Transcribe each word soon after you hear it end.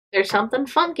There's something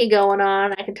funky going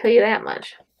on, I can tell you that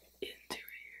much.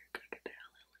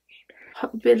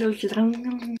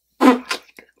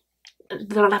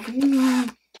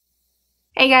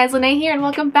 Hey guys, Lene here and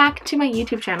welcome back to my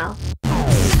YouTube channel.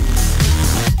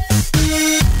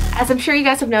 As I'm sure you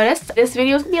guys have noticed, this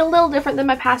video is going to be a little different than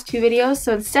my past two videos.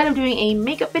 So instead of doing a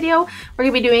makeup video, we're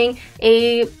going to be doing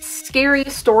a scary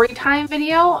story time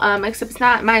video, except it's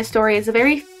not my story. It's a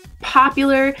very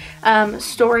popular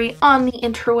story on the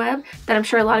interweb that I'm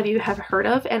sure a lot of you have heard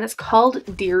of, and it's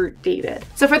called Dear David.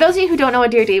 So for those of you who don't know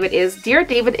what Dear David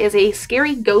is a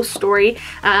scary ghost story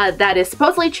that is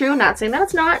supposedly true, not saying that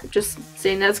it's not, just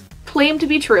saying that it's claimed to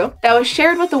be true, that was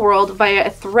shared with the world via a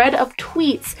thread of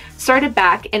tweets started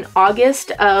back in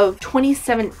August of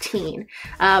 2017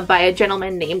 by a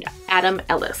gentleman named Adam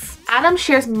Ellis. Adam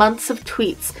shares months of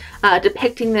tweets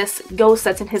depicting this ghost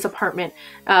that's in his apartment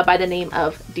by the name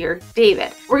of Dear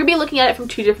David. We're going to be looking at it from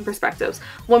two different perspectives.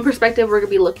 One perspective, we're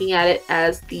going to be looking at it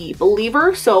as the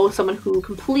believer, so someone who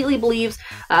completely believes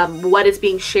what is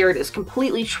being shared is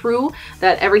completely true,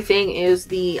 that everything is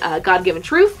the God-given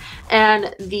truth.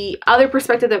 And the other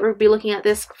perspective that we're going to be looking at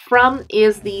this from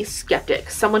is the skeptic,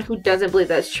 someone who doesn't believe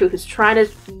that it's true, who's trying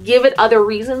to give it other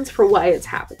reasons for why it's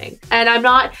happening. And I'm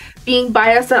not being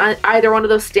biased on either one of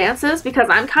those stances because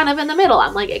I'm kind of in the middle.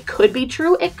 I'm like, it could be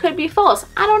true, it could be false.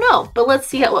 I don't know, but let's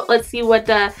see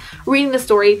what reading the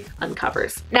story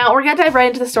uncovers. Now we're gonna dive right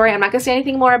into the story. I'm not gonna say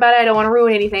anything more about it. I don't want to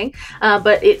ruin anything,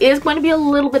 but it is going to be a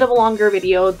little bit of a longer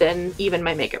video than even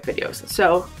my makeup videos.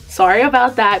 So sorry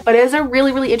about that, but it is a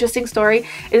really, really interesting story.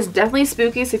 It is definitely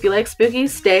spooky, so if you like spooky,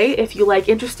 stay. If you like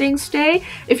interesting, stay.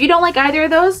 If you don't like either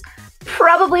of those,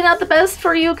 probably not the best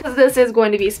for you because this is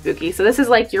going to be spooky. So this is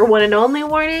like your one and only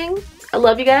warning. I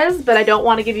love you guys, but I don't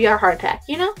want to give you a heart attack,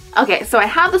 you know? Okay, so I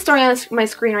have the story on my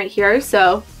screen right here,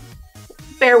 so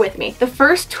bear with me. The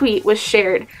first tweet was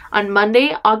shared on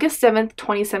Monday, August 7th,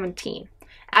 2017.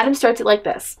 Adam starts it like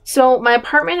this. So, my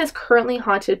apartment is currently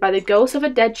haunted by the ghost of a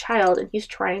dead child and he's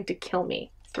trying to kill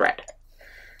me. Thread.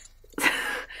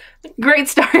 Great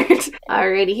start.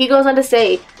 Alrighty, he goes on to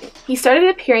say, he started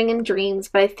appearing in dreams,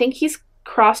 but I think he's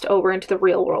crossed over into the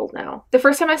real world now. The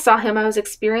first time I saw him, I was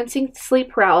experiencing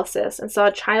sleep paralysis and saw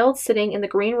a child sitting in the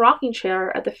green rocking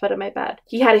chair at the foot of my bed.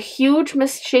 He had a huge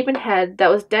misshapen head that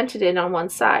was dented in on one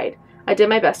side. I did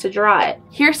my best to draw it.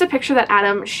 Here's the picture that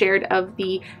Adam shared of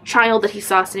the child that he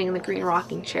saw sitting in the green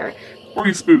rocking chair.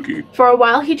 Pretty spooky. For a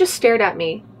while he just stared at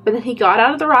me, but then he got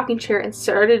out of the rocking chair and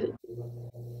started...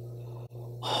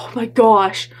 Oh my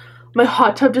gosh, my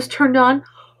hot tub just turned on.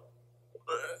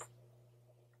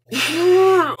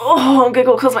 Oh, I'm gonna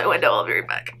go close my window, I'll be right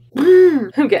back.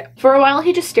 Okay. For a while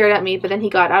he just stared at me, but then he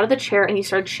got out of the chair and he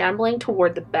started shambling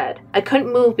toward the bed. I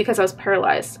couldn't move because I was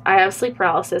paralyzed. I have sleep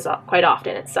paralysis quite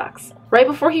often, it sucks. Right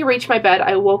before he reached my bed,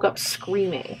 I woke up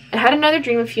screaming. I had another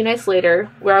dream a few nights later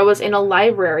where I was in a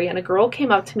library and a girl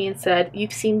came up to me and said,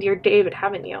 "You've seen Dear David,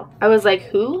 haven't you?" I was like,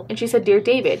 "Who?" And she said, "Dear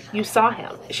David, you saw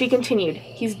him." She continued,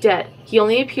 "He's dead. He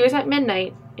only appears at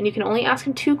midnight and you can only ask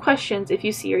him 2 questions if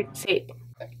you see or say."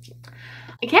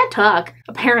 I can't talk,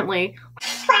 apparently.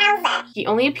 He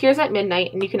only appears at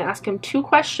midnight and you can ask him 2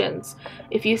 questions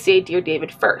if you say Dear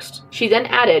David first. She then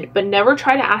added, but never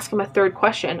try to ask him a 3rd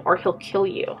question or he'll kill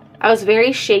you. I was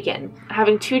very shaken.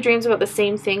 Having 2 dreams about the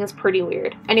same thing is pretty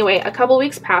weird. Anyway, a couple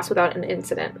weeks passed without an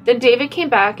incident. Then David came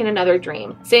back in another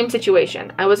dream. Same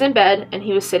situation. I was in bed and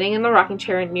he was sitting in the rocking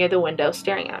chair near the window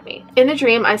staring at me. In the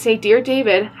dream, I say, "Dear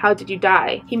David, how did you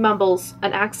die?" He mumbles,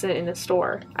 "An accident in a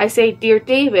store." I say, "Dear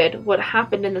David, what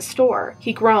happened in the store?"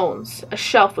 He groans. A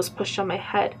shelf was pushed on my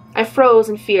head. I froze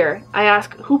in fear. I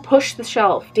ask, "Who pushed the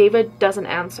shelf?" David doesn't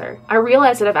answer. I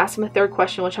realize that I've asked him a 3rd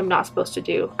question, which I'm not supposed to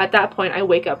do. At that point, I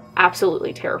wake up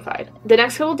absolutely terrified. The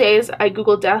next couple days, I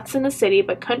googled deaths in the city,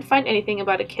 but couldn't find anything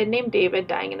about a kid named David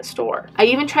dying in a store. I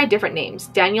even tried different names.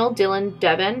 Daniel, Dylan,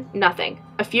 Devin, nothing.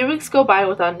 A few weeks go by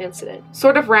without an incident.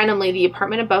 Sort of randomly, the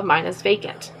apartment above mine is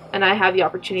vacant, and I have the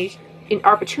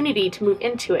opportunity to move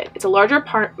into it. It's a larger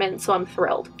apartment, so I'm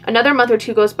thrilled. Another month or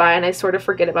 2 goes by and I sort of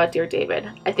forget about Dear David.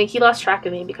 I think he lost track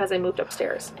of me because I moved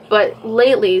upstairs. But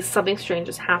lately, something strange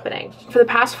is happening. For the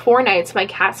past 4 nights, my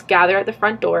cats gather at the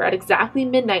front door at exactly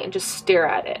midnight and just stare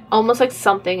at it, almost like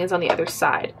something is on the other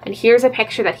side. And here's a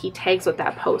picture that he tags with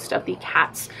that post of the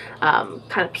cats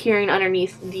kind of peering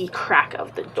underneath the crack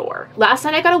of the door. Last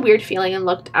night I got a weird feeling and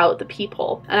looked out the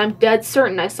peephole, and I'm dead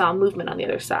certain I saw movement on the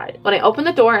other side. When I opened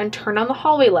the door and turned on the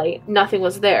hallway light, nothing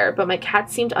was there, but my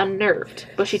cat seemed unnerved,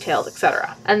 bushy-tailed,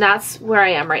 etc. And that's where I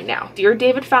am right now. Dear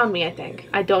David found me, I think.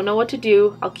 I don't know what to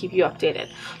do. I'll keep you updated.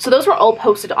 So those were all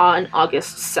posted on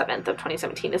August 7th of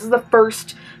 2017. This is the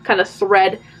first kind of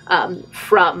thread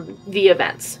from the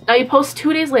events. Now he posts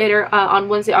 2 days later on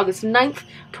Wednesday, August 9th,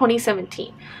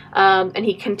 2017. And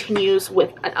he continues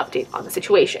with an update on the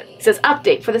situation. He says,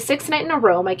 update, for the 6th night in a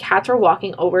row, my cats are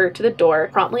walking over to the door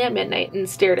promptly at midnight and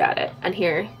stared at it. And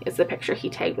here is the picture he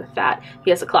tagged with that.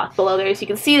 He has a clock below there, so you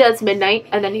can see that it's midnight,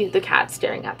 and then the cat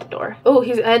staring at the door. Oh,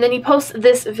 and then he posts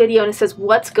this video and he says,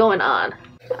 what's going on?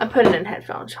 I'm putting in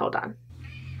headphones, hold on.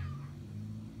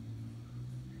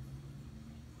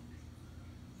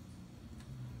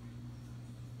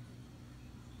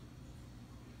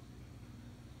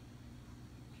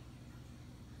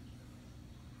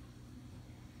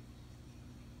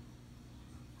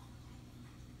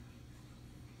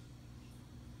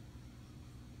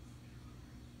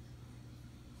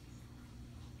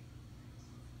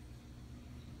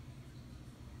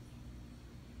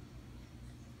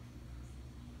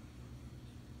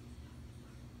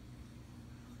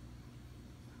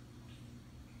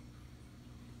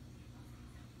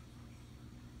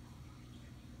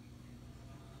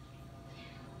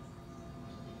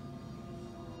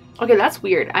 Okay, that's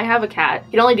weird. I have a cat.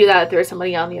 He'd only do that if there was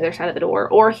somebody on the other side of the door,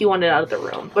 or he wanted out of the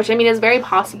room. Which, I mean, is very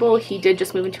possible. He did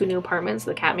just move into a new apartment,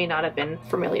 so the cat may not have been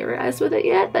familiarized with it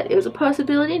yet. That is a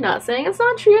possibility. Not saying it's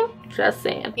not true. Just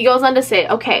saying. He goes on to say,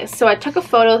 okay, so I took a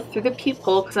photo through the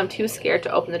peephole because I'm too scared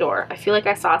to open the door. I feel like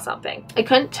I saw something. I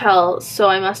couldn't tell, so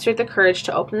I mustered the courage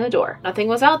to open the door. Nothing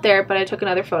was out there, but I took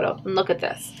another photo. And look at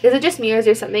this. Is it just me, or is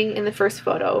there something in the first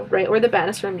photo, right where the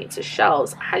banister meets his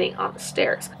shelves, hiding on the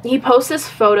stairs? He posts this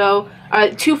photo,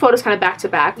 2 photos kind of back to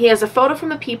back. He has a photo from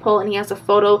the peephole and he has a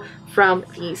photo from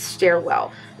the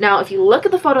stairwell. Now, if you look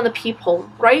at the photo in the peephole,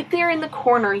 right there in the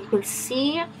corner, you can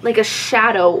see like a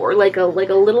shadow or like a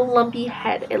little lumpy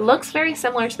head. It looks very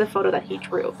similar to the photo that he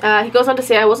drew. He goes on to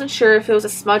say, I wasn't sure if it was a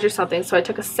smudge or something, so I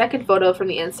took a second photo from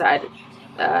the inside.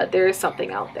 There is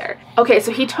something out there. Okay,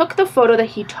 so he took the photo that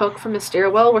he took from the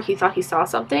stairwell where he thought he saw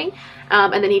something,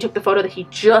 and then he took the photo that he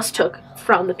just took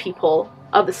from the peephole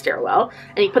of the stairwell,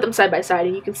 and he put them side by side,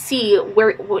 and you can see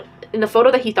where in the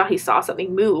photo that he thought he saw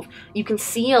something move, you can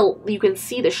see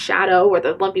the shadow or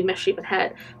the lumpy misshapen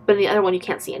head, but in the other one you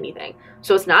can't see anything.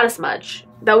 So it's not a smudge.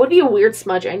 That would be a weird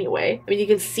smudge anyway. I mean, you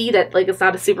can see that like it's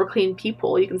not a super clean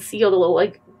peephole. You can see all the little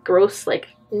like gross like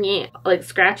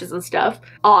scratches and stuff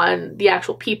on the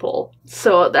actual peephole.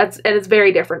 So it's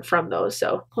very different from those.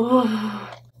 So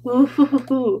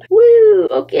Woo,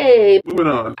 okay. Moving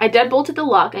on. I deadbolted the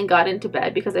lock and got into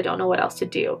bed because I don't know what else to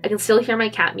do. I can still hear my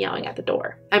cat meowing at the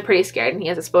door. I'm pretty scared, and he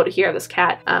has this photo here of this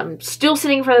cat still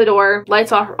sitting in front of the door,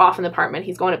 lights off in the apartment.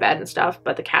 He's going to bed and stuff,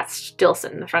 but the cat's still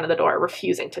sitting in front of the door,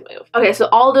 refusing to move. Okay, so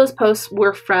all those posts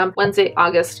were from Wednesday,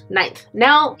 August 9th.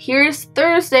 Now, here's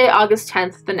Thursday, August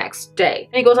 10th, the next day.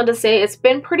 And he goes on to say, it's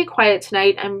been pretty quiet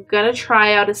tonight. I'm gonna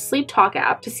try out a sleep talk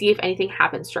app to see if anything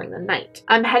happens during the night.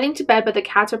 I'm heading to bed, but the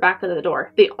cats are back at the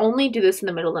door. They only do this in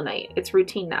the middle of the night. It's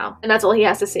routine now. And that's all he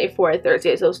has to say for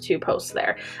Thursday, is those two posts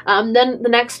there. Then the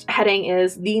next heading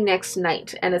is the next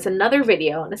night, and it's another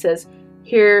video, and it says,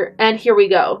 here we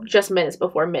go, just minutes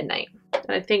before midnight.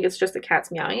 And I think it's just the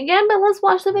cats meowing again, but let's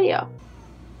watch the video.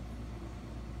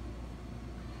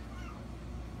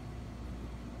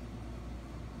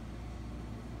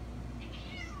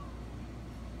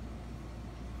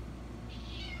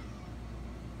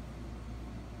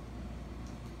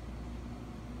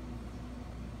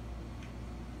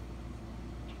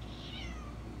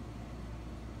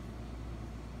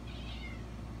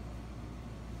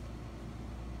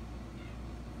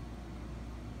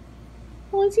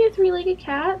 Oh, is he a three-legged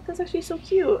cat? That's actually so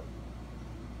cute.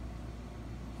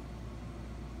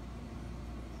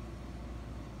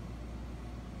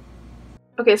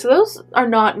 Okay, so those are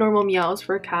not normal meows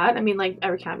for a cat. I mean, like,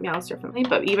 every cat meows differently,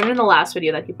 but even in the last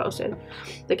video that he posted,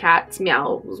 the cat's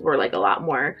meows were, like, a lot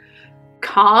more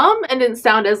calm and didn't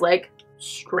sound as, like,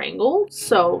 strangled.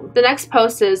 So the next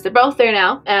post is, they're both there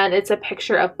now, and it's a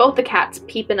picture of both the cats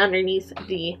peeping underneath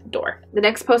the door. The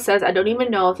next post says, I don't even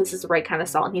know if this is the right kind of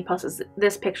salt, and he posts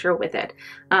this picture with it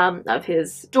of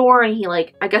his door, and he,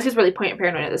 like, I guess he's really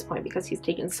paranoid at this point because he's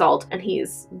taking salt and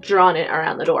he's drawn it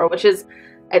around the door, which is,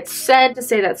 it's said to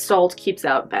say that salt keeps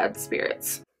out bad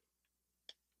spirits.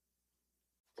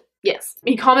 Yes.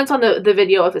 He comments on the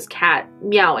video of his cat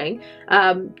meowing,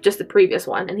 just the previous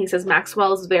one, and he says,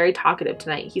 Maxwell is very talkative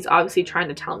tonight. He's obviously trying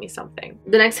to tell me something.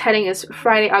 The next heading is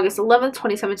Friday, August 11th,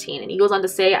 2017, and he goes on to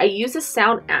say, I used a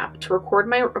sound app to record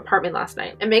my apartment last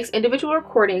night. It makes individual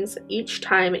recordings each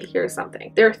time it hears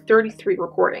something. There are 33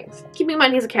 recordings. Keeping in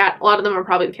mind he's a cat, a lot of them are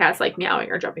probably the cats like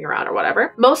meowing or jumping around or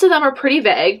whatever. Most of them are pretty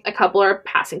vague. A couple are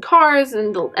passing cars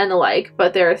and the like,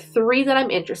 but there are 3 that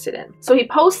I'm interested in. So he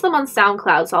posts them on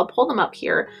SoundCloud, so I'll pull them up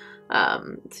here.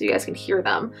 so you guys can hear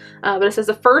them. But it says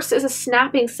the first is a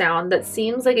snapping sound that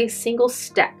seems like a single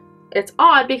step. It's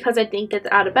odd because I didn't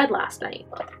get out of bed last night.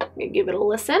 I'm gonna give it a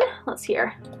listen. Let's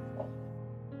hear.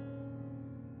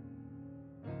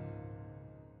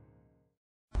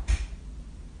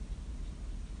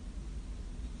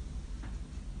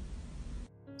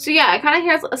 So yeah, it kind of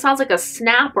hears, it sounds like a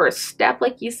snap or a step,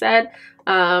 like you said.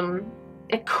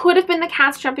 It could have been the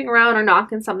cats jumping around or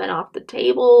knocking something off the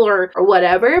table or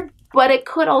whatever, but it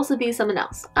could also be something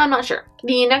else. I'm not sure.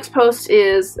 The next post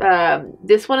is,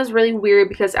 this one is really weird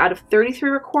because out of 33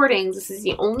 recordings, this is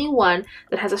the only one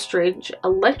that has a strange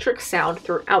electric sound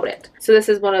throughout it. So this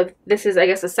is I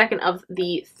guess the second of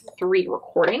the 3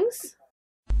 recordings.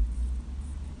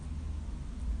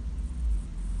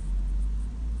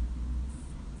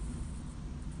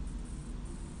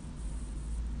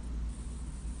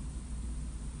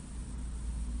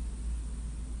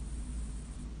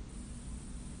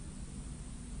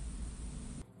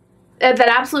 That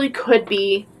absolutely could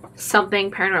be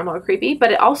something paranormal or creepy,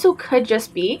 but it also could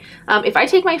just be if I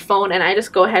take my phone and I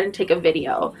just go ahead and take a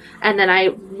video and then I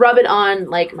rub it on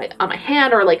like on my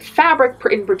hand or like fabric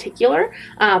in particular,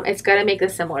 it's gonna make a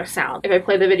similar sound. If I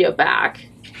play the video back,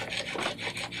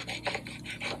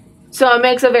 so it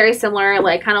makes a very similar,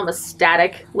 like kind of a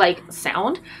static like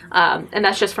sound, and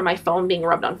that's just from my phone being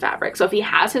rubbed on fabric. So if he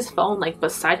has his phone like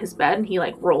beside his bed and he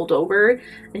like rolled over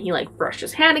and he like brushed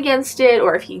his hand against it,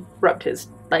 or if he rubbed his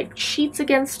like sheets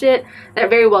against it,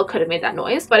 that very well could have made that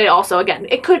noise. But it also, again,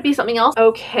 it could be something else.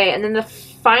 Okay, and then the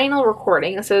final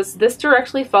recording, it says, this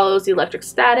directly follows the electric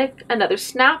static, another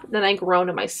snap, then I groan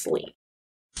in my sleep.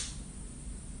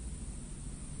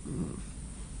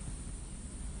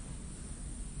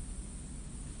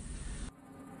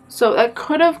 So that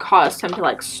could have caused him to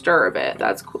like stir a bit.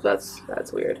 That's cool. That's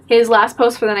weird. His last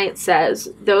post for the night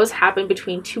says, those happen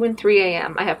between 2 and 3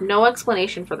 a.m. I have no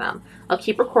explanation for them. I'll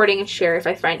keep recording and share if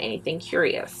I find anything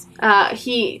curious.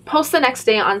 He posts the next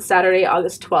day on Saturday,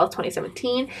 August 12th,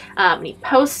 2017. And he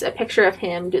posts a picture of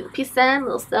him doing the peace sign,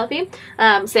 little selfie,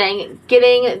 saying,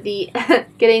 getting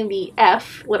the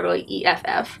F, literally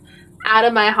EFF, out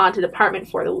of my haunted apartment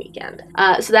for the weekend.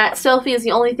 So that selfie is the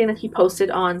only thing that he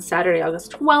posted on Saturday,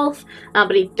 August 12th,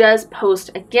 but he does post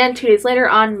again 2 days later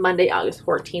on Monday, August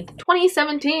 14th,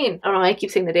 2017. I don't know why I keep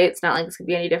saying the date. It's not like it's gonna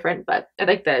be any different, but I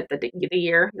like the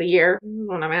year.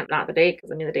 Well, I meant not the date,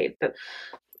 because I mean the date, but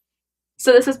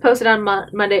so this was posted on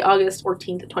Monday, August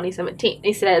 14th, 2017.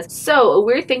 He says, so a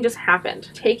weird thing just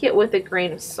happened. Take it with a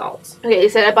grain of salt. Okay, he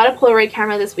said, I bought a Polaroid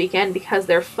camera this weekend because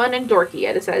they're fun and dorky.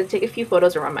 I decided to take a few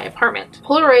photos around my apartment.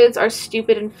 Polaroids are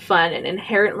stupid and fun and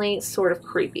inherently sort of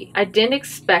creepy. I didn't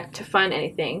expect to find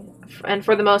anything, and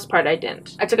for the most part I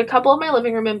didn't. I took a couple of my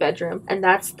living room and bedroom, and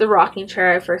that's the rocking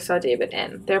chair I first saw David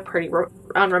in. They're pretty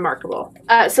unremarkable.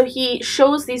 So he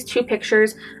shows these 2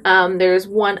 pictures. There's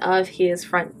one of his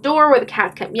front door where the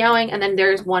cat kept meowing, and then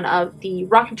there's one of the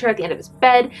rocking chair at the end of his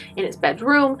bed in his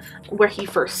bedroom where he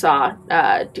first saw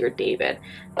dear David.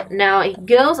 Now he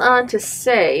goes on to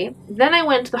say, then I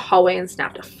went to the hallway and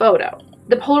snapped a photo.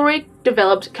 The Polaroid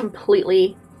developed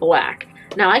completely black.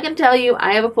 Now I can tell you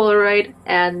I have a Polaroid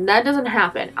and that doesn't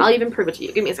happen. I'll even prove it to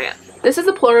you. Give me a second. This is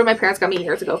a Polaroid my parents got me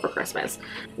years ago for Christmas.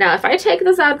 Now if I take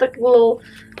this out of the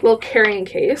little carrying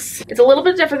case, it's a little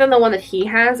bit different than the one that he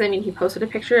has. I mean, he posted a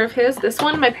picture of his. This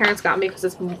one my parents got me because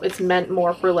it's meant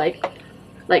more for like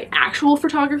actual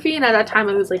photography, and at that time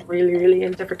I was like really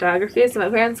into photography, so my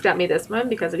parents got me this one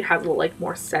because it has like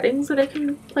more settings that I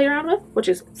can play around with, which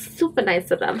is super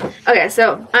nice of them. Okay,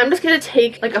 so I'm just gonna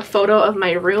take like a photo of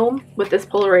my room with this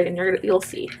Polaroid, and you'll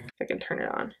see if I can turn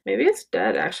it on. Maybe it's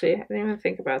dead actually. I didn't even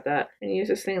think about that. And use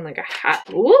this thing like a hat.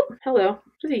 Whoop! Hello. What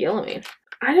does it yell at me?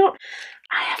 I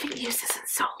haven't used this in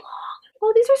so long.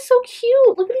 Oh, these are so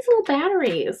cute. Look at these little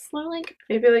batteries. They're like,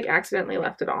 maybe like accidentally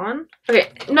left it on.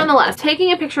 Okay, nonetheless,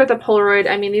 taking a picture with a Polaroid,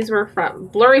 I mean, these were from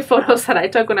blurry photos that I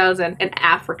took when I was in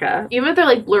Africa. Even if they're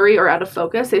like blurry or out of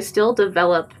focus, they still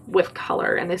develop with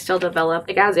color, and they still develop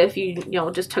like as if you know,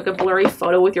 just took a blurry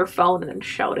photo with your phone and then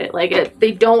showed it. Like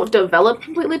they don't develop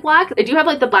completely black. They do have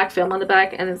like the black film on the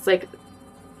back, and it's like,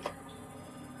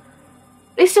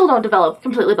 they still don't develop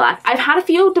completely black. I've had a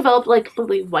few develop like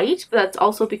completely white, but that's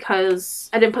also because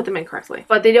I didn't put them in correctly.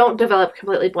 But they don't develop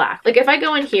completely black. Like if I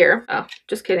go in here, oh,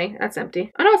 just kidding, that's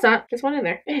empty. Oh no, it's not. There's one in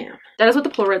there. Damn. That is what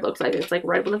the Polaroid looks like. It's like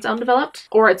red when it's undeveloped,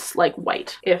 or it's like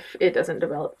white if it doesn't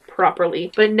develop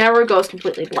properly, but it never goes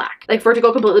completely black. Like for it to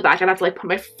go completely black, I'd have to like put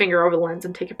my finger over the lens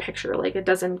and take a picture. Like it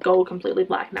doesn't go completely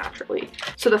black naturally.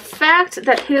 So the fact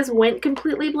that his went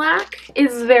completely black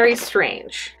is very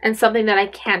strange and something that I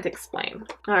can't explain.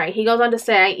 All right, he goes on to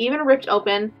say, I even ripped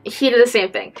open, he did the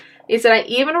same thing. He said, I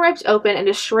even ripped open and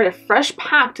destroyed a fresh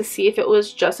pack to see if it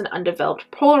was just an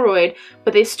undeveloped Polaroid,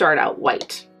 but they start out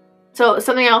white. So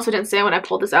something I also didn't say when I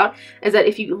pulled this out is that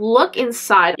if you look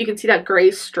inside, you can see that gray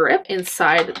strip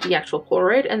inside the actual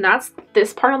Polaroid, and that's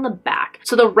this part on the back.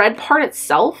 So the red part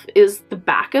itself is the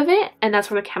back of it, and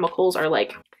that's where the chemicals are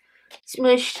like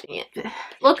smushed.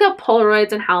 Look up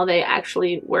Polaroids and how they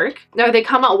actually work. Now they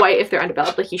come out white if they're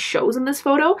undeveloped, like he shows in this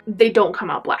photo. They don't come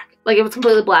out black. Like if it's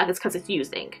completely black, it's because it's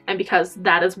used ink and because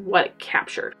that is what it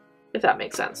captured, if that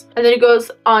makes sense. And then he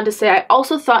goes on to say, I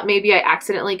also thought maybe I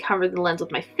accidentally covered the lens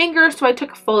with my finger, so I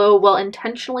took a photo while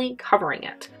intentionally covering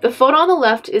it. The photo on the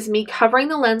left is me covering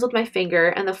the lens with my finger,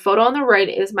 and the photo on the right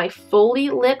is my fully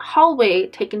lit hallway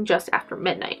taken just after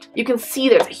midnight. You can see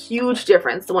there's a huge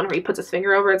difference. The one where he puts his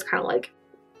finger over, it's kind of like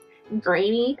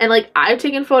grainy, and like I've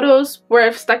taken photos where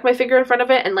I've stuck my finger in front of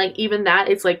it, and like even that,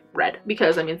 it's like red,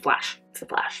 because I mean flash. It's a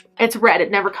flash. It's red.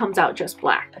 It never comes out just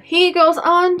black. He goes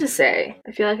on to say,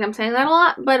 I feel like I'm saying that a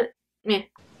lot, but meh.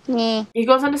 He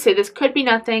goes on to say, this could be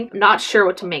nothing. I'm not sure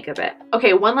what to make of it.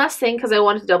 Okay, one last thing, because I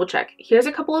wanted to double check. Here's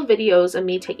a couple of videos of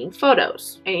me taking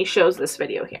photos, and he shows this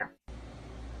video here.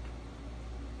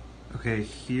 Okay,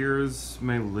 here's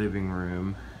my living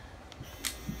room.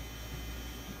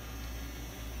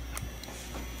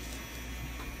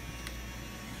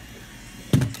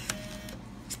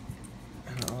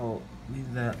 I'll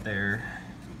leave that there.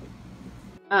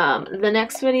 The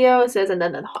next video says, and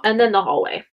then the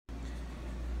hallway.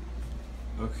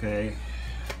 Okay,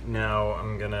 now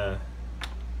I'm gonna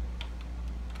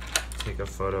take a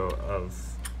photo of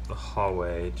the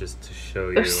hallway just to show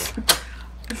you.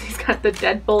 He's got the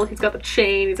deadbolt, he's got the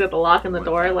chain, he's got the lock in the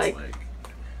door, like.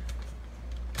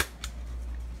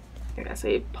 Okay, so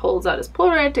he pulls out his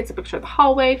Polaroid, takes a picture of the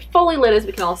hallway, fully lit as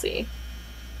we can all see.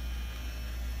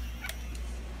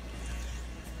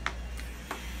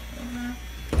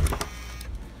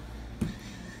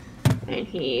 And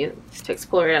he takes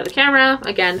Polaroid out of the camera.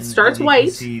 Again, and starts white. You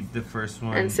can see the first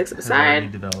one and sticks it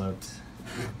aside. Developed.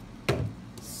 So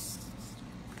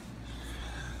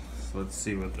let's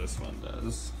see what this one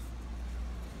does.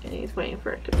 And he's waiting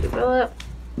for it to develop.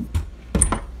 You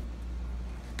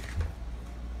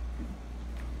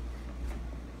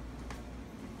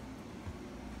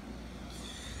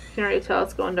can already tell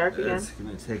it's going dark again. It's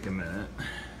gonna take a minute.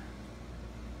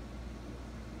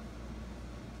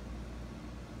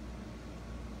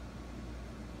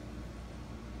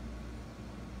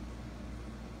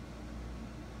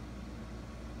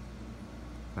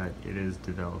 But it is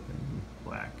developing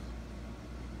black.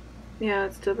 Yeah,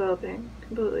 it's developing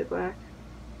completely black.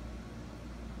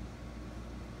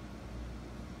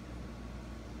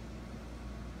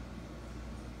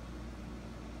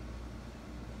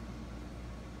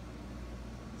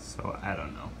 So I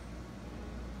don't know.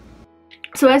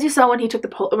 So as you saw when he took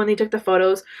the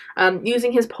photos,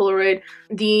 using his Polaroid,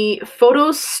 the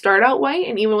photos start out white,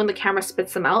 and even when the camera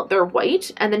spits them out, they're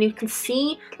white. And then you can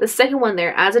see the second one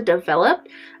there, as it developed,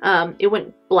 it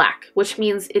went black, which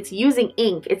means it's using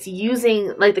ink. It's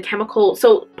using like the chemical.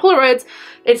 So Polaroids,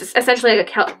 it's essentially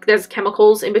like there's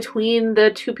chemicals in between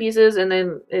the two pieces, and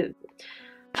then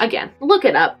again, look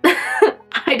it up.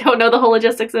 I don't know the whole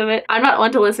logistics of it. I'm not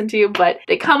one to listen to, but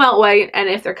they come out white, and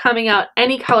if they're coming out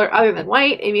any color other than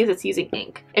white, it means it's using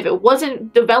ink. If it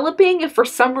wasn't developing, if for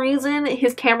some reason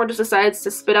his camera just decides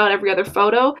to spit out every other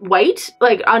photo white,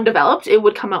 like undeveloped, it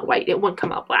would come out white. It wouldn't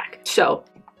come out black. So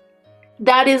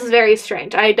that is very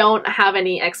strange. I don't have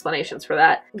any explanations for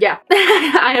that. Yeah,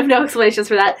 I have no explanations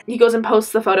for that. He goes and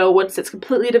posts the photo once it's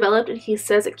completely developed, and he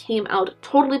says it came out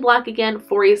totally black again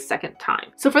for a second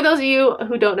time. So for those of you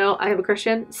who don't know, I have a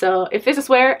Christian, so if there's a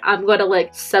swear, I'm gonna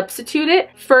like substitute it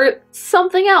for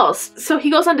something else. So he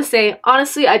goes on to say,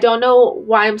 honestly, I don't know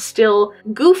why I'm still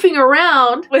goofing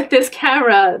around with this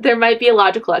camera. There might be a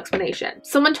logical explanation.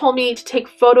 Someone told me to take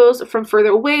photos from further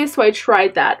away, so I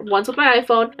tried that, once with my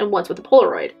iPhone and once with the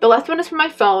Polaroid. The left one is from my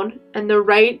phone, and the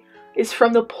right is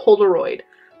from the Polaroid.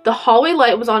 The hallway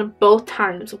light was on both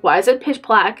times. Why is it pitch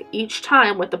black each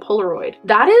time with the Polaroid?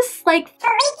 That is like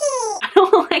freaky. I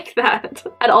don't like that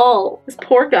at all. This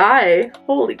poor guy.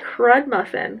 Holy crud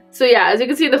muffin. So yeah, as you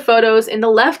can see in the photos, in the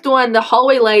left one, the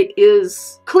hallway light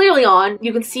is clearly on.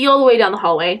 You can see all the way down the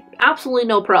hallway. Absolutely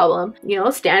no problem. You know,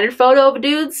 standard photo of a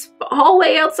dude's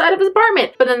hallway outside of his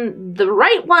apartment. But then the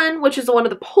right one, which is the one of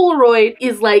the Polaroid,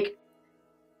 is like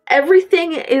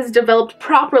everything is developed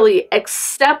properly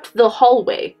except the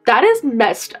hallway. That is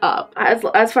messed up.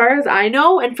 As far as I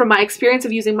know, and from my experience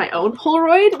of using my own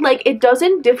Polaroid, like it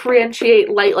doesn't differentiate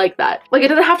light like that. Like it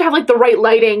doesn't have to have like the right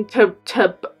lighting to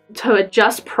to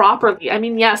adjust properly. I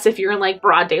mean, yes, if you're in like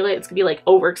broad daylight, it's gonna be like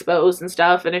overexposed and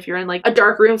stuff. And if you're in like a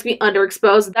dark room, it's gonna be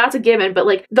underexposed. That's a given. But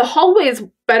like the hallway is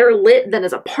better lit than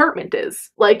his apartment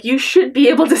is. Like you should be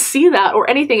able to see that, or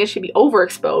anything, it should be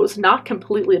overexposed, not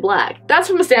completely black. That's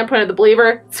from the standpoint of the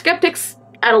believer. Skeptics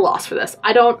at a loss for this.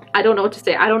 I don't know what to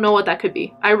say. I don't know what that could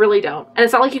be. I really don't. And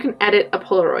it's not like you can edit a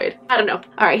Polaroid. I don't know.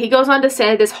 All right, he goes on to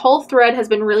say, this whole thread has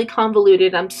been really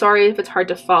convoluted. I'm sorry if it's hard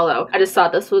to follow. I just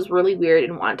thought this was really weird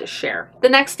and wanted to share. The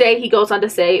next day, he goes on to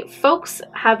say, folks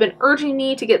have been urging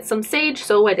me to get some sage,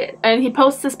 so I did. And he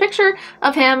posts this picture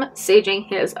of him saging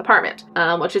his apartment,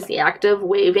 which is the act of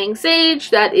waving sage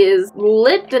that is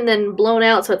lit and then blown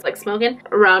out, so it's like smoking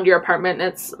around your apartment.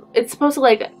 It's supposed to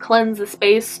like cleanse the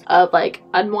space of like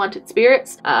unwanted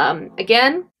spirits.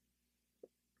 Again,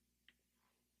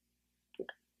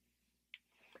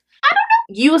 I don't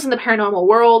know. Used in the paranormal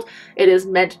world, it is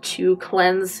meant to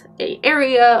cleanse a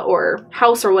area or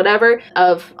house or whatever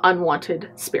of unwanted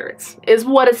spirits, is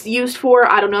what it's used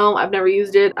for. I don't know. I've never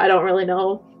used it. I don't really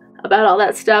know about all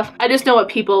that stuff. I just know what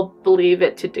people believe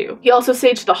it to do. He also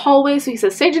saged the hallway, so he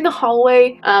says saging the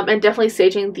hallway, and definitely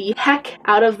saging the heck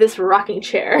out of this rocking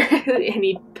chair. And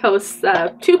he posts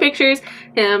 2 pictures,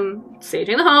 him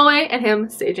saging the hallway and him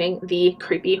saging the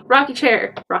creepy rocking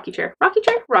chair,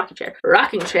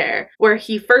 where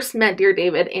he first met Dear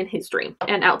David in his dream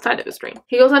and outside of his dream.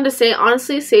 He goes on to say,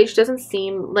 honestly, sage doesn't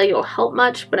seem like it'll help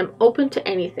much, but I'm open to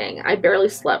anything. I barely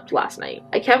slept last night.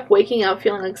 I kept waking up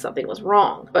feeling like something was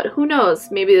wrong, but who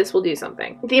knows, maybe this will do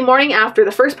something. The morning after,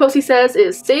 the first post he says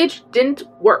is, sage didn't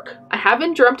work. I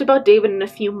haven't dreamt about David in a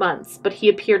few months, but he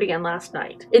appeared again last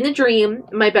night. In the dream,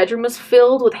 my bedroom was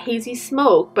filled with hazy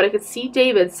smoke, but I could see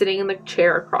David sitting in the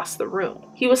chair across the room.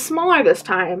 He was smaller this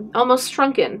time, almost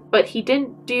shrunken, but he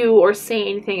didn't do or say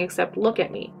anything except look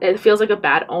at me. It feels like a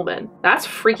bad omen. That's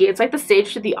freaky. It's like the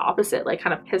sage did the opposite, like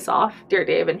kind of piss off Dear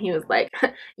David, and he was like,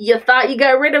 you thought you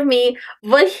got rid of me,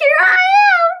 but here I am!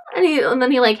 And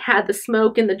then he like had the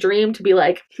smoke in the dream to be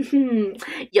like, you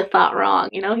thought wrong.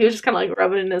 You know, he was just kind of like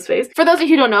rubbing it in his face. For those of you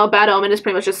who don't know, a bad omen is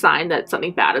pretty much a sign that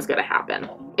something bad is going to happen.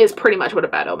 Is pretty much what a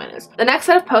bad omen is. The next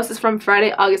set of posts is from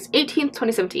Friday, August 18th,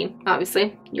 2017.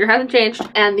 Obviously, year hasn't changed.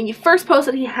 And the first post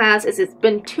that he has is, it's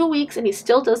been 2 weeks and he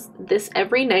still does this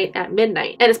every night at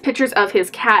midnight. And it's pictures of his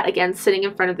cat, again, sitting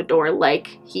in front of the door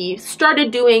like he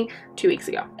started doing 2 weeks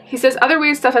ago. He says, other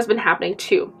weird stuff has been happening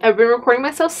too. I've been recording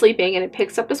myself sleeping and it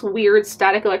picks up this weird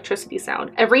static electricity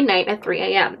sound every night at 3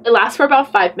 a.m. It lasts for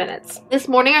about 5 minutes. This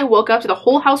morning I woke up to the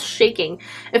whole house shaking.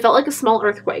 It felt like a small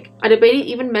earthquake. I debated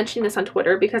even mentioning this on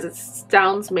Twitter because it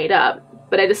sounds made up,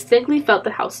 but I distinctly felt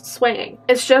the house swaying.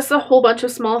 It's just a whole bunch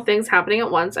of small things happening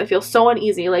at once. I feel so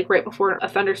uneasy, like right before a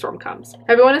thunderstorm comes.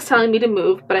 Everyone is telling me to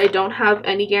move, but I don't have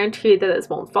any guarantee that this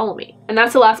won't follow me. And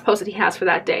that's the last post that he has for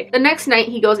that day. The next night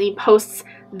he goes and he posts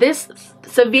this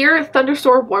severe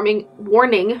thunderstorm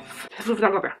warning.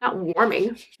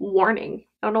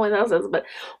 I don't know what that says, but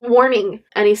warning.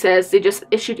 And he says they just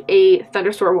issued a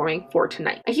thunderstorm warning for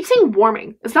tonight. I keep saying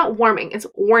warming. It's not warming. It's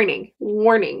warning.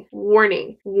 Warning.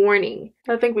 Warning. Warning.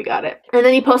 I think we got it. And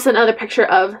then he posts another picture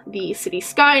of the city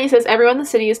sky. He says, everyone in the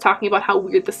city is talking about how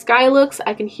weird the sky looks.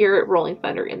 I can hear it rolling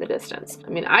thunder in the distance. I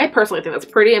mean, I personally think that's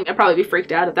pretty. I mean, I'd probably be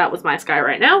freaked out if that was my sky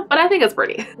right now, but I think it's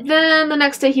pretty. Then the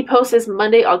next day he posts is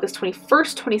Monday, August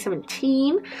 21st,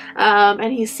 2017.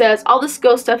 And he says, all this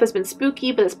ghost stuff has been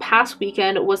spooky, but this past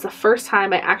weekend was the first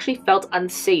time I actually felt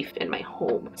unsafe in my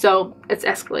home. So it's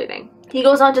escalating. He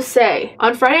goes on to say,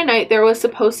 on Friday night, there was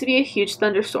supposed to be a huge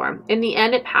thunderstorm. In the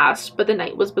end, it passed, but the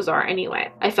night was bizarre anyway.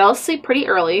 I fell asleep pretty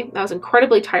early. I was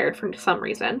incredibly tired for some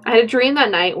reason. I had a dream that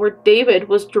night where David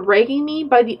was dragging me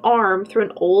by the arm through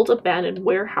an old abandoned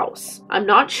warehouse. I'm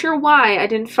not sure why I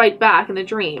didn't fight back in the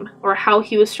dream, or how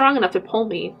he was strong enough to pull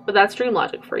me, but that's dream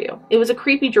logic for you. It was a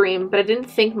creepy dream, but I didn't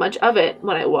think much of it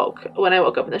when I woke up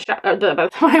in the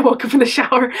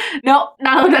shower. No,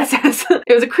 not what that says.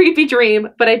 It was a creepy dream,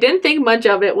 but I didn't think much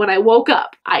of it when I woke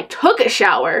up. I took a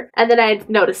shower and then I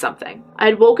noticed something.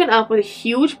 I'd woken up with a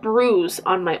huge bruise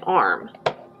on my arm.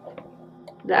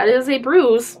 That is a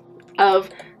bruise of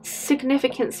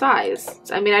significant size.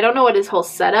 I mean, I don't know what his whole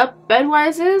setup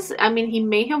bed-wise is. I mean, he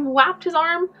may have whapped his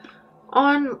arm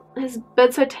on his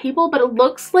bedside table, but it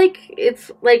looks like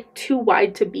it's like too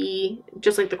wide to be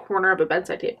just like the corner of a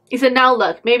bedside table. He said, now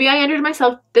look, maybe I injured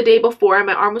myself the day before and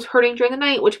my arm was hurting during the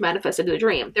night, which manifested in the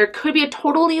dream. There could be a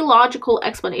totally logical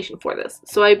explanation for this,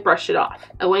 so I brushed it off.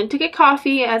 I went to get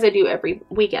coffee, as I do every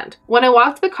weekend. When I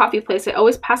walked to the coffee place, I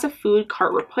always pass a food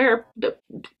cart repair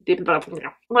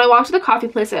When I walk to the coffee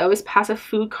place, I always pass a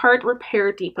food cart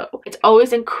repair depot. It's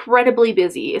always incredibly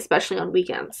busy, especially on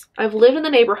weekends. I've lived in the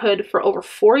neighborhood for over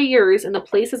 4 years and the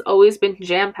place has always been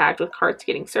jam-packed with carts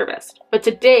getting serviced. But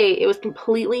today, it was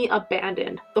completely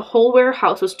abandoned. The whole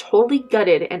warehouse was totally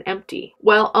gutted and empty.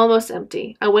 Well, almost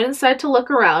empty. I went inside to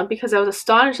look around because I was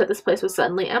astonished that this place was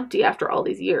suddenly empty after all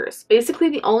these years. Basically,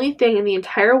 the only thing in the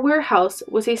entire warehouse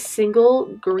was a single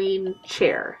green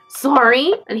chair.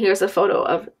 Sorry? And here's a photo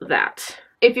of that.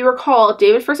 If you recall,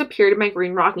 David first appeared in my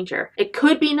green rocking chair. It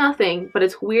could be nothing, but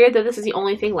it's weird that this is the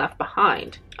only thing left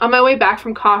behind. On my way back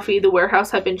from coffee, the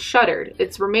warehouse had been shuttered.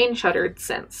 It's remained shuttered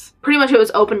since. Pretty much it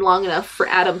was open long enough for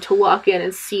Adam to walk in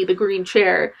and see the green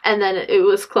chair, and then it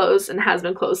was closed and has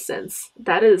been closed since.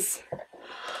 That is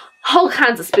all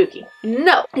kinds of spooky.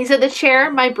 No. He said the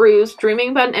chair, my bruise,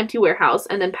 dreaming about an empty warehouse,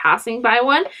 and then passing by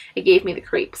one, it gave me the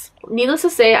creeps. Needless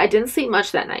to say, I didn't sleep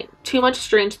much that night. Too much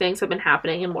strange things have been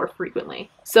happening and more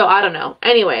frequently. So I don't know.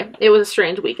 Anyway, it was a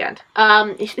strange weekend.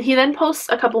 He then posts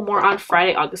a couple more on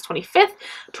Friday, August 25th,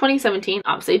 2017.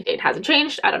 Obviously, date hasn't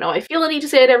changed. I don't know. I feel the need to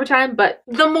say it every time, but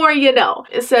the more you know.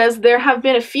 It says, there have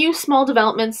been a few small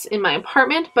developments in my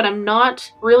apartment, but I'm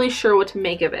not really sure what to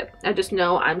make of it. I just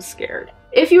know I'm scared.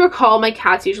 If you recall, my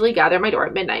cats usually gather at my door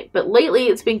at midnight, but lately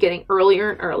it's been getting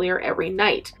earlier and earlier every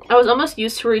night. I was almost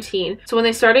used to a routine, so when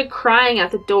they started crying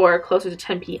at the door closer to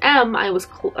 10 p.m., I was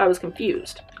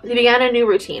confused. They began a new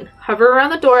routine. Hover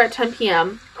around the door at 10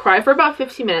 p.m., cry for about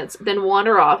 15 minutes, then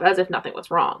wander off as if nothing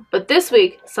was wrong. But this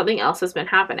week, something else has been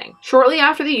happening. Shortly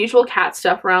after the usual cat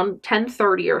stuff, around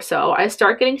 10:30 or so, I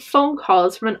start getting phone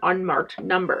calls from an unmarked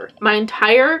number. My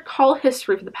entire call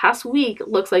history for the past week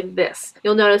looks like this.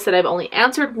 You'll notice that I've only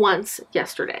answered once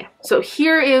yesterday. So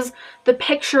here is the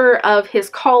picture of his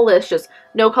call list, just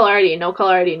no caller ID, no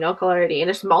caller ID, no caller ID, and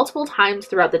there's multiple times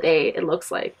throughout the day, it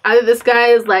looks like. Either this guy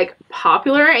is like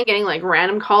popular and getting like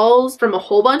random calls from a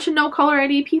whole bunch of no caller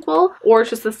ID people, or it's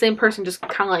just the same person just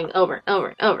calling over and over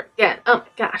and over again. Oh my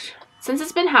gosh. Since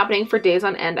it's been happening for days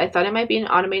on end, I thought it might be an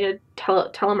automated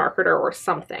telemarketer or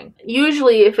something.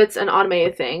 Usually, if it's an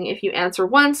automated thing, if you answer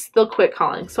once, they'll quit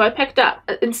calling. So I picked up.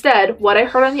 Instead, what I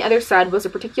heard on the other side was a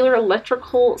particular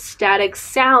electrical static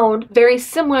sound, very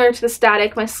similar to the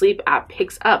static my sleep app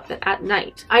picks up at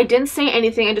night. I didn't say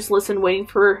anything, I just listened, waiting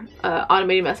for an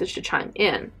automated message to chime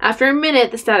in. After a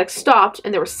minute, the static stopped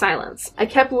and there was silence. I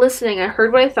kept listening. I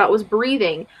heard what I thought was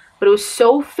breathing, but it was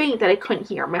so faint that I couldn't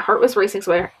hear. My heart was racing,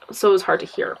 so it was hard to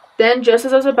hear. Then, just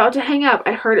as I was about to hang up,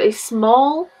 I heard a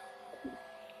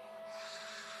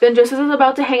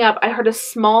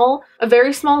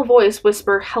very small voice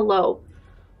whisper, "Hello."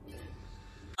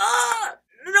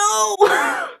 No!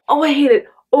 Oh, I hate it.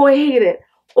 Oh, I hate it.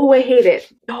 Oh, I hate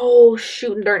it. Oh,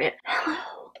 shoot and darn it. Hello.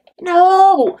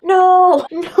 No, no,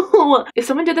 no. If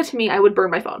someone did that to me, I would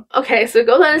burn my phone. Okay, so it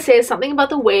goes on to say something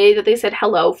about the way that they said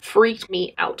hello freaked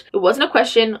me out. It wasn't a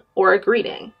question or a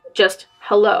greeting, just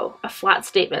hello, a flat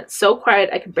statement, so quiet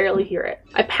I could barely hear it.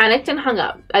 I panicked and hung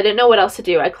up. I didn't know what else to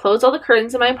do. I closed all the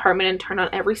curtains in my apartment and turned on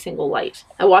every single light.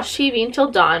 I watched TV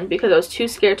until dawn because I was too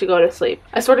scared to go to sleep.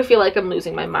 I sort of feel like I'm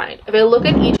losing my mind. If I look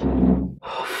at each...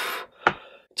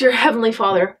 Dear Heavenly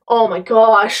Father, oh my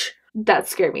gosh. That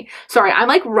scared me. Sorry, I'm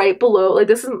like right below, like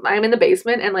I'm in the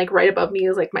basement and like right above me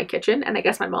is like my kitchen, and I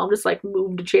guess my mom just like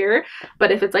moved a chair, but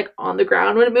if it's like on the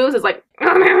ground when it moves, it's like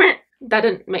that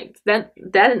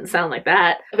didn't sound like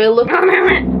that. If I look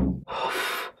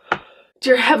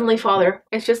Dear Heavenly Father,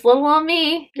 it's just little on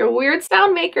me, your weird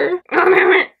sound maker.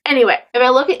 Anyway, if I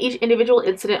look at each individual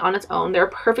incident on its own, there are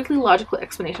perfectly logical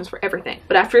explanations for everything.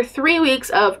 But after 3 weeks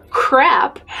of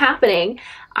crap happening,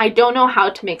 I don't know how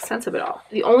to make sense of it all.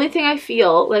 The only thing I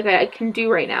feel like I can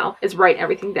do right now is write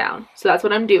everything down. So that's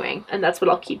what I'm doing, and that's what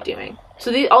I'll keep doing.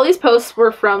 So all these posts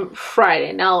were from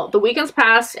Friday. Now, the weekend's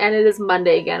passed, and it is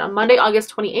Monday again. On Monday,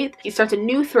 August 28th, he starts a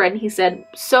new thread, and he said,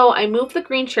 "So I moved the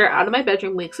green chair out of my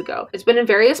bedroom weeks ago. It's been in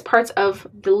various parts of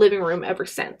the living room ever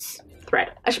since."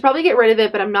 Thread. I should probably get rid of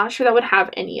it, but I'm not sure that would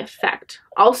have any effect.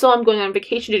 Also, I'm going on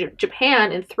vacation to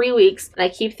Japan in 3 weeks, and I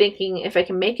keep thinking if I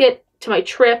can make it to my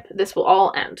trip, this will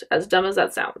all end, as dumb as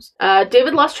that sounds.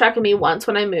 David lost track of me once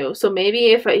when I moved, so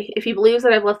maybe if he believes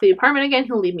that I've left the apartment again,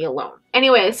 he'll leave me alone.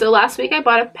 Anyway, so last week I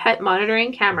bought a pet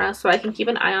monitoring camera so I can keep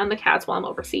an eye on the cats while I'm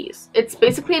overseas. It's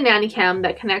basically a nanny cam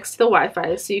that connects to the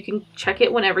Wi-Fi so you can check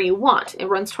it whenever you want. It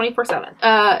runs 24/7.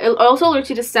 It also alerts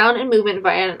you to sound and movement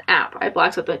via an app. I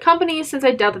blocked out the company since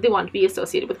I doubt that they want to be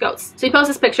associated with ghosts. So he posts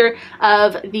this picture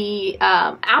of the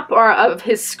app, or of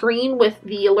his screen with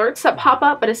the alerts that pop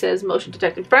up, but it says motion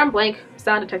detected from blank,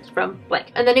 sound detected from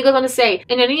blank. And then he goes on to say,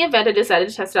 in any event, I decided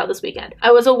to test it out this weekend.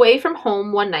 I was away from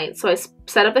home one night, so I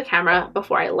set up the camera camera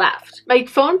before I left. My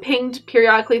phone pinged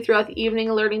periodically throughout the evening,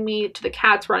 alerting me to the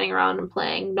cats running around and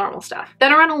playing normal stuff.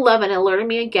 Then around 11, it alerted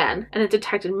me again, and it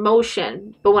detected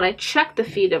motion, but when I checked the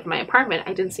feed of my apartment,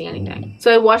 I didn't see anything.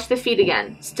 So I watched the feed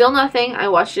again. Still nothing. I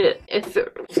watched it.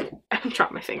 I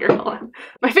dropped my finger. Hold on.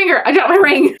 My finger! I dropped my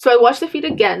ring! So I watched the feed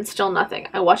again. Still nothing.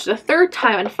 I watched it a third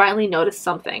time and finally noticed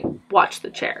something. Watch the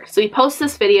chair. So he posts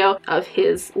this video of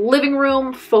his living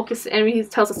room, and he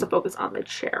tells us to focus on the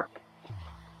chair.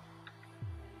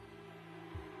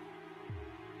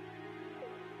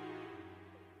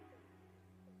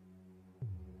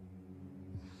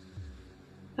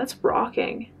 That's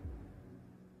rocking.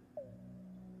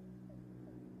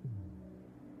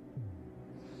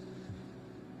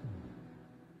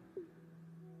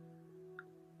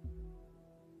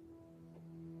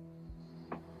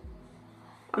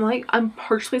 I'm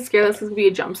partially scared this is gonna be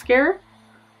a jump scare.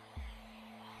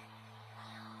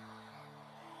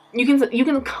 You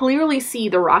can clearly see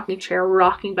the rocking chair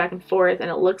rocking back and forth, and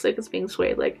it looks like it's being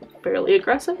swayed like fairly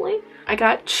aggressively. I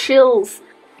got chills.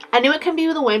 I knew it can be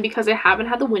the wind because I haven't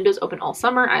had the windows open all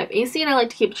summer. I have AC and I like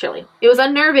to keep it chilly. It was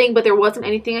unnerving, but there wasn't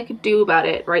anything I could do about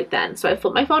it right then, so I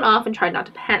flipped my phone off and tried not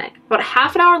to panic. About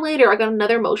half an hour later, I got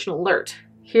another motion alert.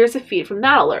 Here's a feed from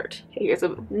that alert. Okay, here's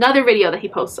another video that he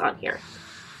posts on here.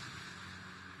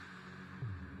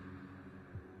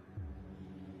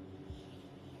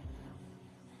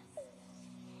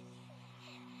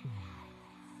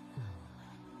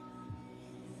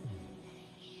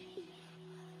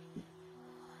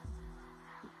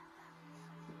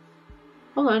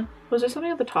 Hold on. Was there something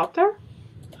at the top there?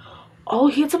 Oh,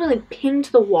 he had something like pinned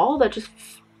to the wall that just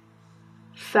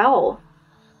fell.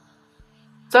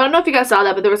 So I don't know if you guys saw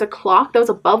that, but there was a clock that was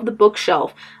above the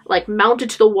bookshelf, like mounted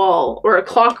to the wall, or a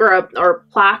clock or a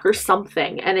plaque or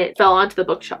something, and it fell onto the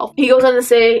bookshelf. He goes on to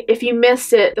say, if you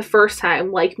missed it the first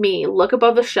time, like me, look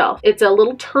above the shelf. It's a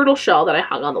little turtle shell that I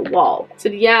hung on the wall. I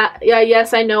said,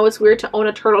 yes, I know it's weird to own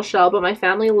a turtle shell, but my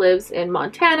family lives in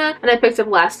Montana, and I picked up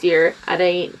last year at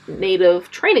a native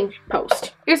training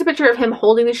post. Here's a picture of him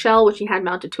holding the shell, which he had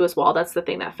mounted to his wall. That's the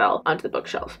thing that fell onto the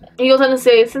bookshelf. He goes on to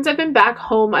say, since I've been back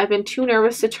home, I've been too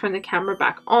nervous to turn the camera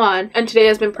back on, and today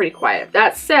has been pretty quiet.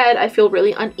 That said, I feel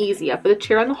really uneasy. I put a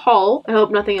chair in the hall. I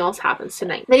hope nothing else happens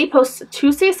tonight. Then he posts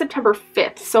Tuesday, September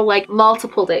 5th, so like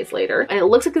multiple days later, and it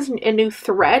looks like it's a new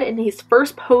thread, and his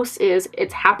first post is,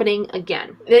 it's happening again.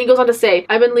 And then he goes on to say,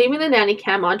 I've been leaving the nanny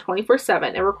cam on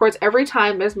 24/7. It records every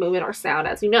time there's movement or sound,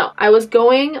 as you know. I was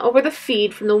going over the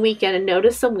feed from the weekend and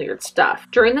noticed some weird stuff.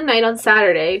 During the night on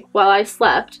Saturday, while I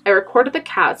slept, I recorded the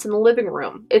cats in the living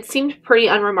room. It seemed pretty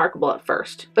unremarkable at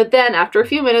first. But then, after a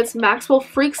few minutes, Maxwell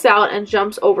freaks out and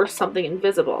jumps over something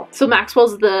invisible. So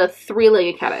Maxwell's the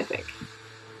three-legged cat, I think.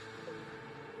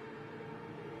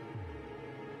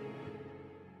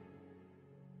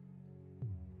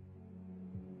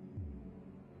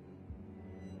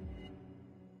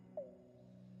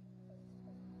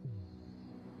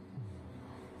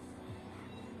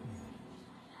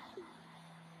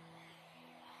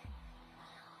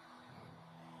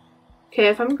 Okay,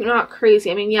 if I'm not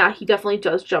crazy, I mean, yeah, he definitely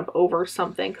does jump over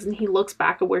something, because he looks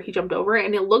back at where he jumped over,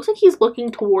 and it looks like he's looking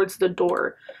towards the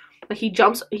door. Like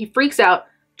he freaks out,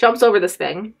 jumps over this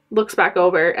thing, looks back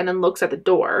over, and then looks at the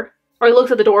door. Or he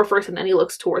looks at the door first, and then he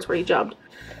looks towards where he jumped.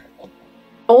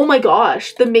 Oh my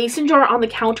gosh, the mason jar on the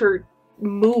counter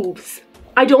moves.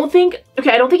 I don't think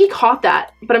he caught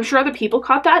that, but I'm sure other people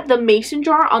caught that. The mason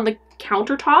jar on the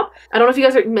countertop. I don't know if you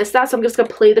guys missed that, so I'm just gonna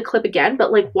play the clip again,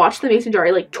 but like watch the mason jar.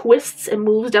 It like twists and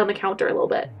moves down the counter a little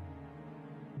bit.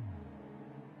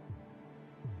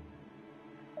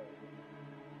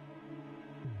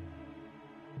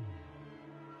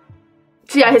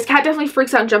 So yeah, his cat definitely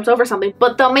freaks out and jumps over something,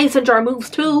 but the mason jar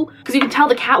moves too, because you can tell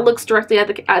the cat looks directly at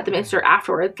the mason jar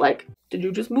afterwards, like, did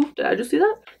you just move? Did I just see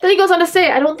that? Then he goes on to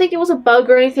say, I don't think it was a bug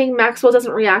or anything. Maxwell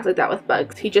doesn't react like that with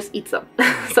bugs. He just eats them.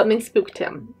 Something spooked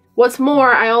him. What's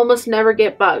more, I almost never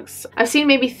get bugs. I've seen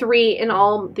maybe 3 in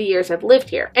all the years I've lived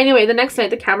here. Anyway, the next night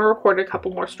the camera recorded a couple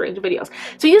more strange videos.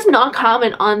 So he does not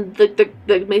comment on the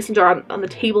mason jar on the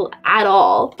table at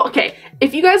all. Okay,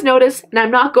 if you guys notice, and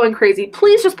I'm not going crazy,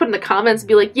 please just put in the comments and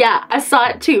be like, yeah, I saw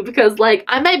it too, because like,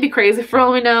 I might be crazy for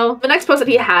all we know. The next post that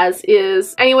he has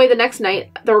is, anyway, the next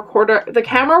night, the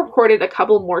camera recorded a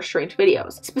couple more strange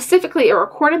videos. Specifically, it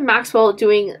recorded Maxwell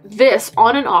doing this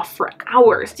on and off for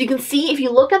hours. So you can see, if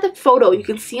you look at the photo, you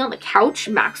can see on the couch,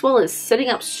 Maxwell is sitting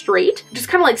up straight, just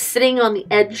kind of like sitting on the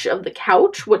edge of the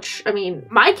couch, which, I mean,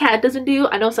 my cat doesn't do.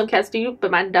 I know some cats do,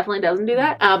 but mine definitely doesn't do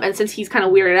that. And since he's kind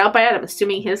of weirded out by it, I'm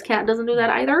assuming his cat doesn't do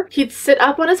that either. He'd sit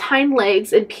up on his hind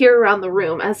legs and peer around the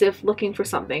room as if looking for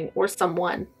something or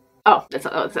someone. Oh, that's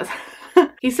not what it says.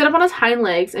 He stood up on his hind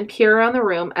legs and peered around the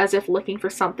room as if looking for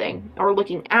something or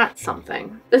looking at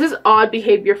something. This is odd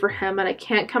behavior for him and I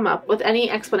can't come up with any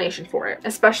explanation for it,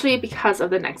 especially because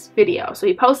of the next video. So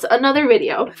he posts another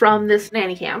video from this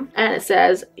nanny cam and it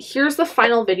says, "Here's the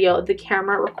final video the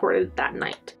camera recorded that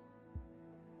night."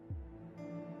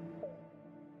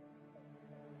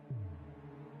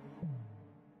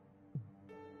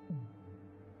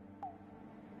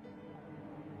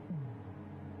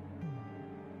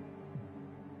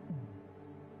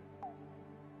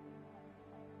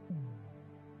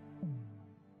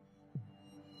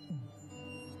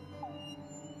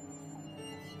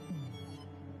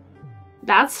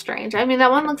 That's strange. I mean,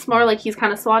 that one looks more like he's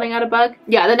kind of swatting at a bug.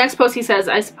 Yeah, the next post he says,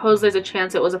 "I suppose there's a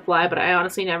chance it was a fly, but I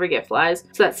honestly never get flies,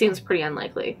 so that seems pretty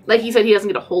unlikely." Like he said, he doesn't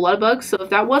get a whole lot of bugs, so if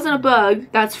that wasn't a bug,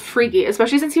 that's freaky,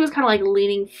 especially since he was kind of like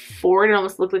leaning forward and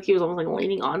almost looked like he was almost like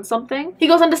leaning on something. He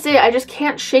goes on to say, "I just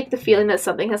can't shake the feeling that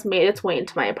something has made its way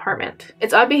into my apartment.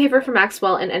 It's odd behavior for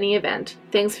Maxwell in any event.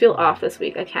 Things feel off this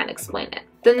week. I can't explain it."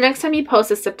 Then the next time he posts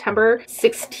is September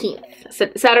 16th,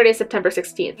 Saturday, September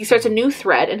 16th. He starts a new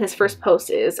thread and his first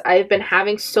post is, "I've been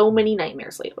having so many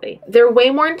nightmares lately. They're way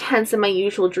more intense than my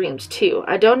usual dreams too.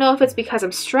 I don't know if it's because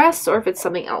I'm stressed or if it's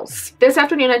something else. This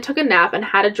afternoon I took a nap and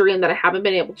had a dream that I haven't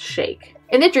been able to shake.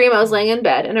 In the dream, I was laying in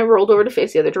bed and I rolled over to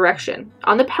face the other direction.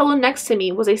 On the pillow next to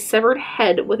me was a severed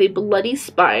head with a bloody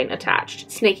spine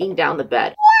attached, snaking down the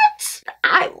bed." What?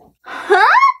 Huh?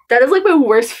 That is like my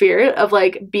worst fear of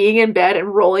like being in bed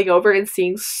and rolling over and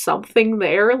seeing something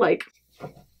there. Like,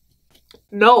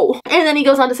 no. And then he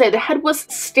goes on to say, "The head was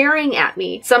staring at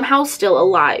me, somehow still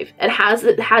alive. It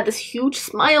had this huge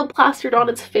smile plastered on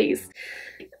its face.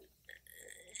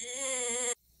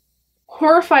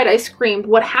 Horrified, I screamed,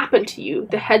 'What happened to you?'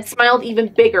 The head smiled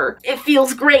even bigger. 'It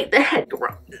feels great,' the head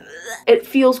groaned. 'It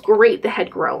feels great,' the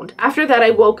head groaned. After that, I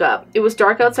woke up. It was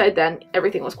dark outside then.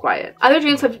 Everything was quiet. Other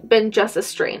dreams have been just as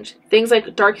strange. Things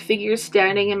like dark figures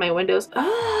standing in my windows,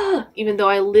 even though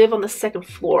I live on the second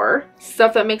floor.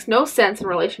 Stuff that makes no sense in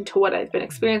relation to what I've been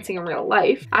experiencing in real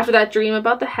life. After that dream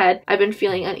about the head, I've been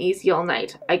feeling uneasy all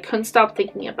night. I couldn't stop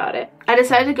thinking about it. I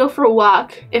decided to go for a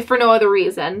walk, if for no other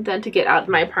reason than to get out of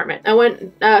my apartment. I went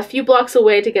a few blocks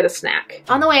away to get a snack.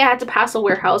 On the way, I had to pass a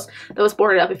warehouse that was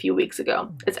boarded up a few weeks ago.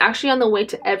 It's actually on the way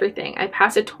to everything. I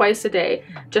pass it twice a day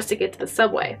just to get to the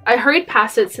subway. I hurried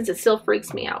past it since it still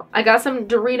freaks me out. I got some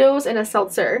Doritos and a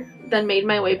seltzer, then made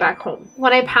my way back home.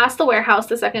 When I passed the warehouse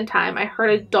the second time, I heard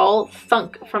a dull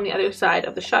thunk from the other side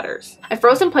of the shutters. I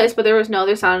froze in place, but there was no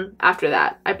other sound after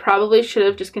that. I probably should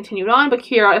have just continued on, but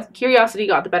curiosity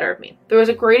got the better of me. There was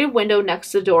a grated window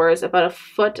next to the doors about a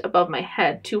foot above my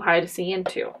head, too high to see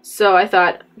into. So I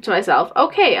thought to myself,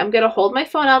 okay, I'm gonna hold my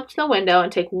phone up to the window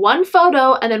and take one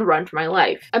photo and then run for my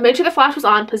life. I made sure the flash was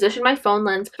on, positioned my phone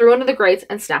lens through one of the grates,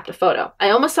 and snapped a photo. I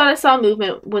almost thought I saw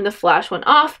movement when the flash went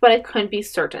off, but I couldn't be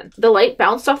certain. The light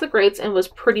bounced off the grates and was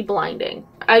pretty blinding.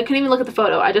 I couldn't even look at the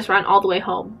photo. I just ran all the way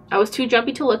home. I was too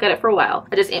jumpy to look at it for a while.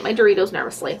 I just ate my Doritos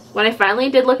nervously. When I finally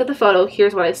did look at the photo,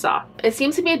 here's what I saw. It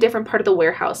seems to be a different part of the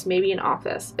warehouse, maybe an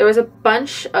office. There was a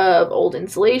bunch of old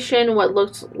insulation, what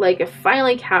looked like a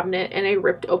filing cabinet, and a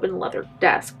ripped open leather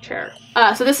desk chair.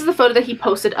 So this is the photo that he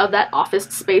posted of that office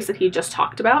space that he just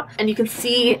talked about. And you can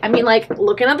see, I mean, like,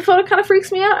 looking at the photo kind of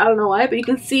freaks me out. I don't know why, but you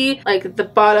can see like the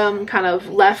bottom kind of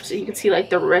left, you can see like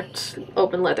the ripped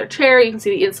open leather chair. You can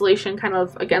see the insulation kind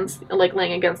of against, like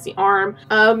laying against the arm.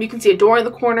 You can see a door in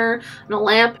the corner and a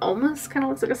lamp. Almost kind of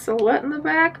looks like a silhouette in the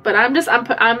back, but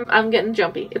I'm getting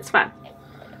jumpy. It's fine.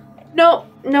 No,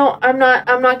 I'm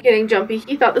not getting jumpy.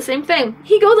 He thought the same thing.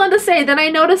 He goes on to say, then I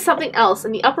noticed something else.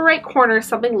 In the upper right corner,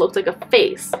 something looked like a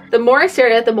face. The more I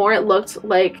stared at it, the more it looked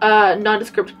like a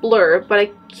nondescript blur, but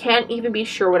I can't even be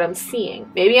sure what I'm seeing.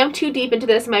 Maybe I'm too deep into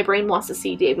this and my brain wants to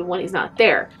see David when he's not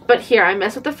there. But here, I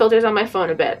messed with the filters on my phone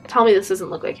a bit. Tell me this doesn't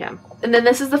look like him. And then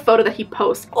this is the photo that he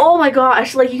posts. Oh my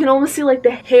gosh, like you can almost see like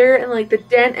the hair and like the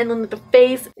dent and then the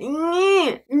face.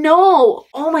 No,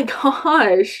 oh my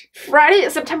gosh. Friday,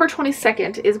 September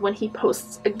 22nd is when he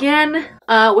posts again,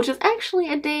 which is actually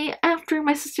a day after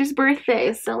my sister's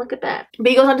birthday, so look at that. But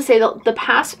he goes on to say that the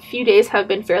past few days have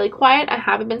been fairly quiet. I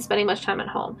haven't been spending much time at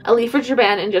home. I leave for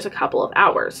Japan in just a couple of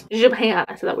hours. Japan,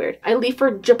 I said that weird. I leave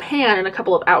for Japan in a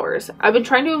couple of hours. I've been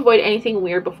trying to avoid anything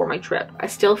weird before my trip. I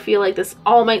still feel like this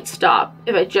all might stop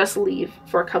if I just leave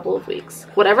for a couple of weeks.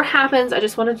 Whatever happens, I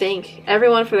just want to thank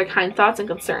everyone for their kind thoughts and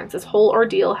concerns. This whole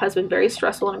ordeal has been very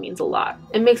stressful and it means a lot.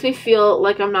 It makes me feel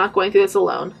like I'm not going through this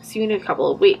alone. See you in a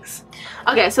couple of weeks.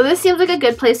 Okay, so this seems like a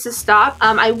good place to stop.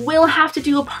 I will have to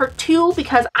do a part 2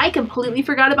 because I completely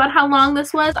forgot about how long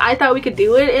this was. I thought we could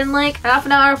do it in like half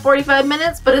an hour, 45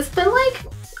 minutes, but it's been like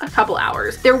a couple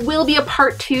hours. There will be a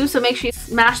part 2, so make sure you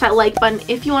smash that like button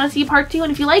if you want to see part 2.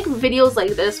 And if you like videos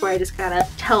like this where I just kind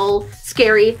of tell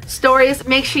scary stories,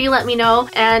 make sure you let me know.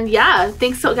 And yeah,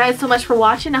 thanks guys so much for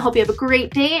watching. I hope you have a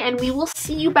great day, and we will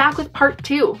see you back with part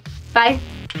 2. Bye.